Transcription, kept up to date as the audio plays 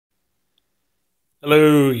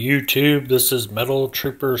Hello YouTube, this is Metal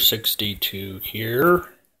Trooper 62 here,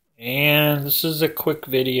 and this is a quick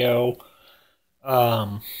video.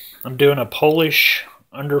 I'm doing a Polish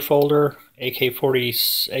Underfolder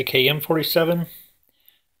AKM47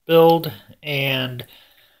 build, and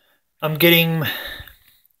I'm getting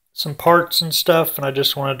some parts and stuff, and I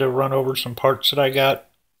just wanted to run over some parts that I got.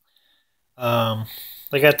 I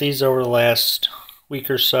got these over the last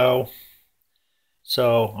week or so.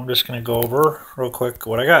 So I'm just going to go over real quick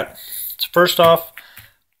what I got. So first off,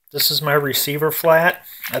 this is my receiver flat.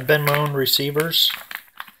 I've been my own receivers.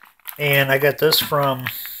 And I got this from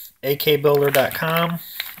akbuilder.com.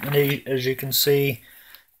 And as you can see,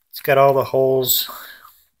 it's got all the holes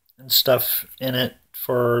and stuff in it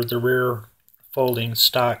for the rear folding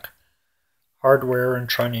stock hardware and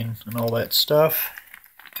trunnion and all that stuff.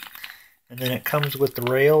 And then it comes with the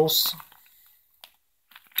rails.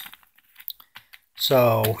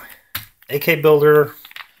 So,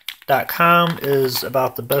 akbuilder.com is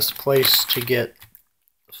about the best place to get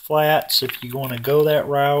the flats if you want to go that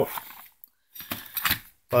route.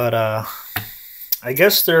 But I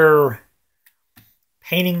guess they're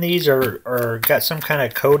painting these or got some kind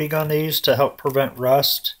of coating on these to help prevent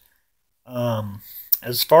rust.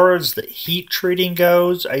 As far as the heat treating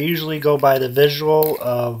goes, I usually go by the visual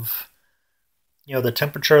of, the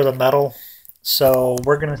temperature of the metal. So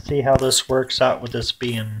we're going to see how this works out with this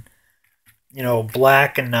being,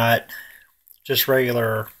 black and not just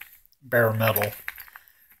regular bare metal.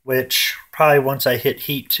 Which probably once I hit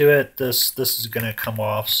heat to it, this is going to come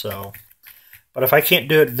off. So, but if I can't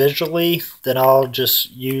do it visually, then I'll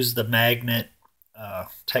just use the magnet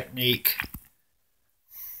technique.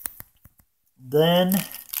 Then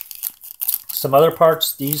some other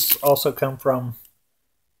parts. These also come from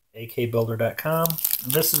akbuilder.com.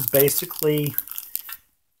 And this is basically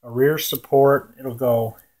a rear support. It'll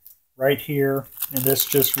go right here, and this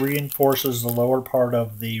just reinforces the lower part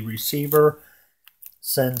of the receiver,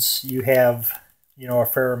 since you have, a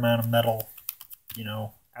fair amount of metal,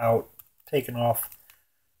 out, taken off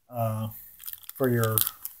for your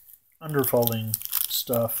underfolding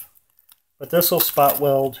stuff. But this will spot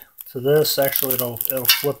weld to this. Actually, it'll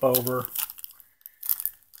flip over,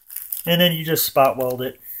 and then you just spot weld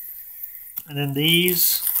it. And then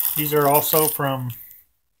these are also from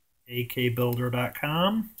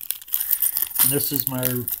akbuilder.com. And this is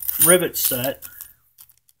my rivet set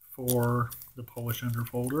for the Polish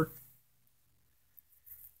Underfolder.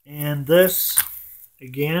 And this,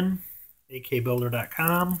 again,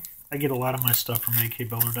 akbuilder.com. I get a lot of my stuff from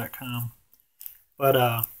akbuilder.com.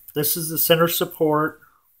 But this is the center support,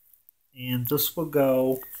 and this will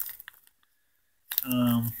go.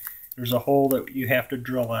 There's a hole that you have to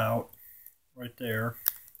drill out right there,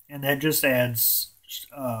 and that just adds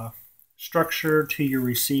structure to your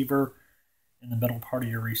receiver in the middle part of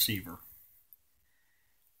your receiver.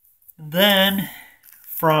 And then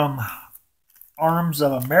from Arms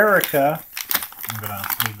of America, I'm gonna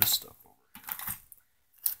move this stuff over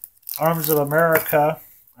here. Arms of America,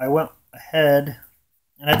 I went ahead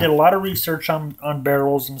and I did a lot of research on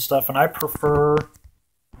barrels and stuff, and I prefer,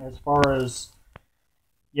 as far as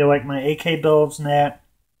like my AK builds and that,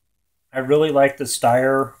 I really like the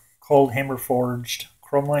Steyr cold hammer forged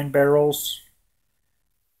chrome line barrels.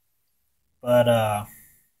 But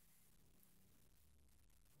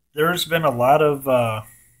there's been a lot of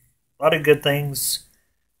good things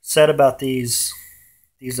said about these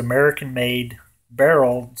American made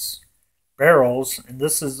barrels, and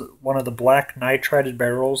this is one of the black nitrided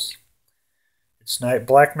barrels. It's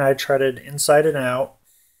black nitrided inside and out.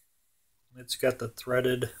 It's got the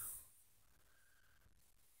threaded,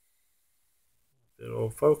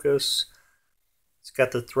 it'll focus. It's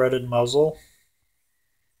got the threaded muzzle.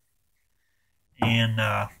 And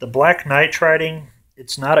the black nitriding,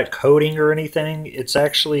 it's not a coating or anything. It's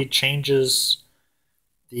actually changes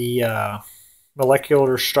the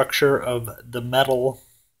molecular structure of the metal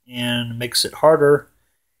and makes it harder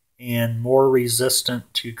and more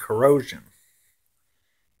resistant to corrosion.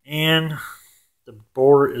 And the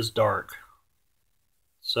bore is dark.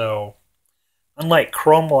 So, unlike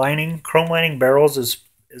chrome lining barrels is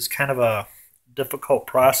kind of a difficult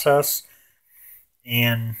process,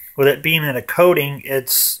 and with it being in a coating,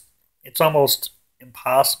 it's almost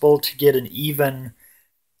impossible to get an even,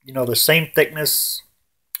 the same thickness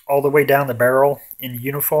all the way down the barrel in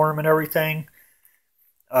uniform and everything.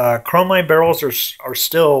 Chrome line barrels are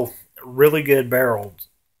still really good barrels,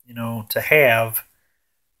 to have,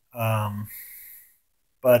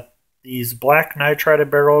 but these black nitrided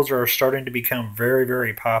barrels are starting to become very,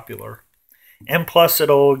 very popular. And plus,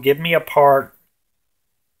 it'll give me a part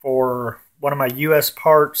for one of my US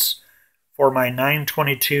parts for my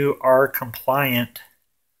 922R compliant.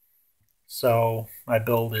 So my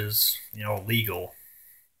build is, legal.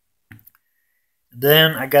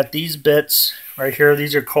 Then I got these bits right here.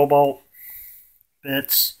 These are cobalt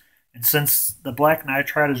bits. And since the black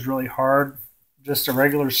nitride is really hard, just the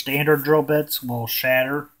regular standard drill bits will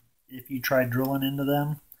shatter if you try drilling into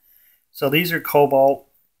them. So these are cobalt.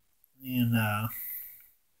 And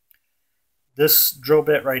this drill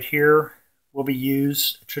bit right here will be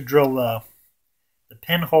used to drill the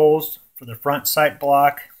pinholes for the front sight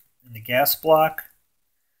block and the gas block.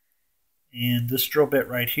 And this drill bit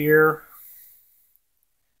right here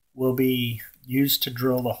will be used to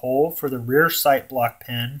drill the hole for the rear sight block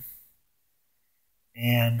pin.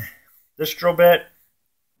 And this drill bit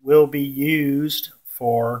will be used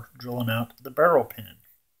for drilling out the barrel pin,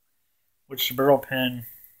 which the barrel pin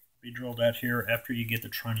will be drilled out here after you get the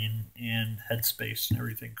trunnion and headspace and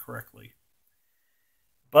everything correctly.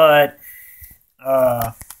 But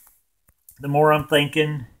the more I'm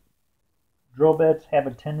thinking, drill bits have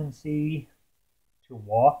a tendency to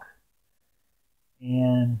walk.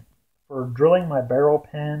 And for drilling my barrel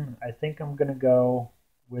pin, I think I'm going to go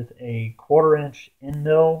with a 1/4 inch end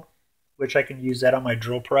mill, which I can use that on my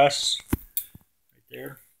drill press right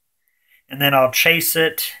there. And then I'll chase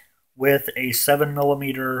it with a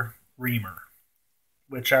 7mm reamer,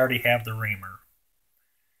 which I already have the reamer.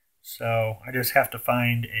 So I just have to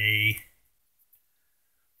find a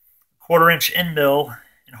 1/4 inch end mill,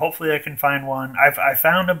 and hopefully I can find one. I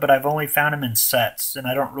found them, but I've only found them in sets, and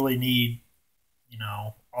I don't really need,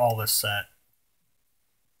 all this set.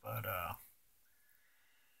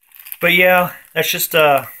 But yeah, that's just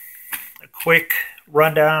a quick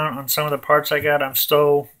rundown on some of the parts I got. I'm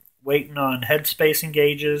still waiting on head spacing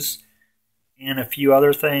gauges and a few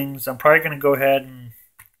other things. I'm probably going to go ahead and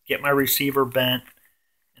get my receiver bent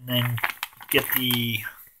and then get the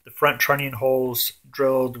front trunnion holes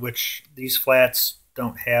drilled, which these flats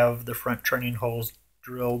don't have the front trunnion holes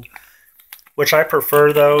drilled, which I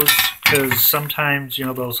prefer those because sometimes,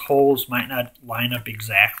 those holes might not line up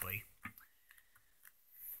exactly.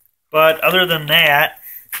 But other than that,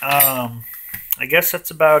 I guess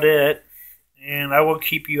that's about it. And I will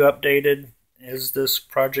keep you updated as this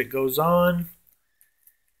project goes on.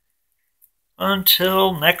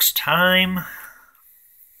 Until next time,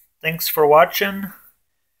 thanks for watching.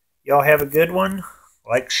 Y'all have a good one.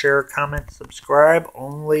 Like, share, comment, subscribe,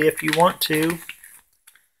 only if you want to.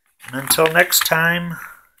 And until next time,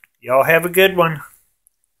 y'all have a good one.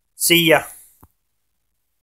 See ya.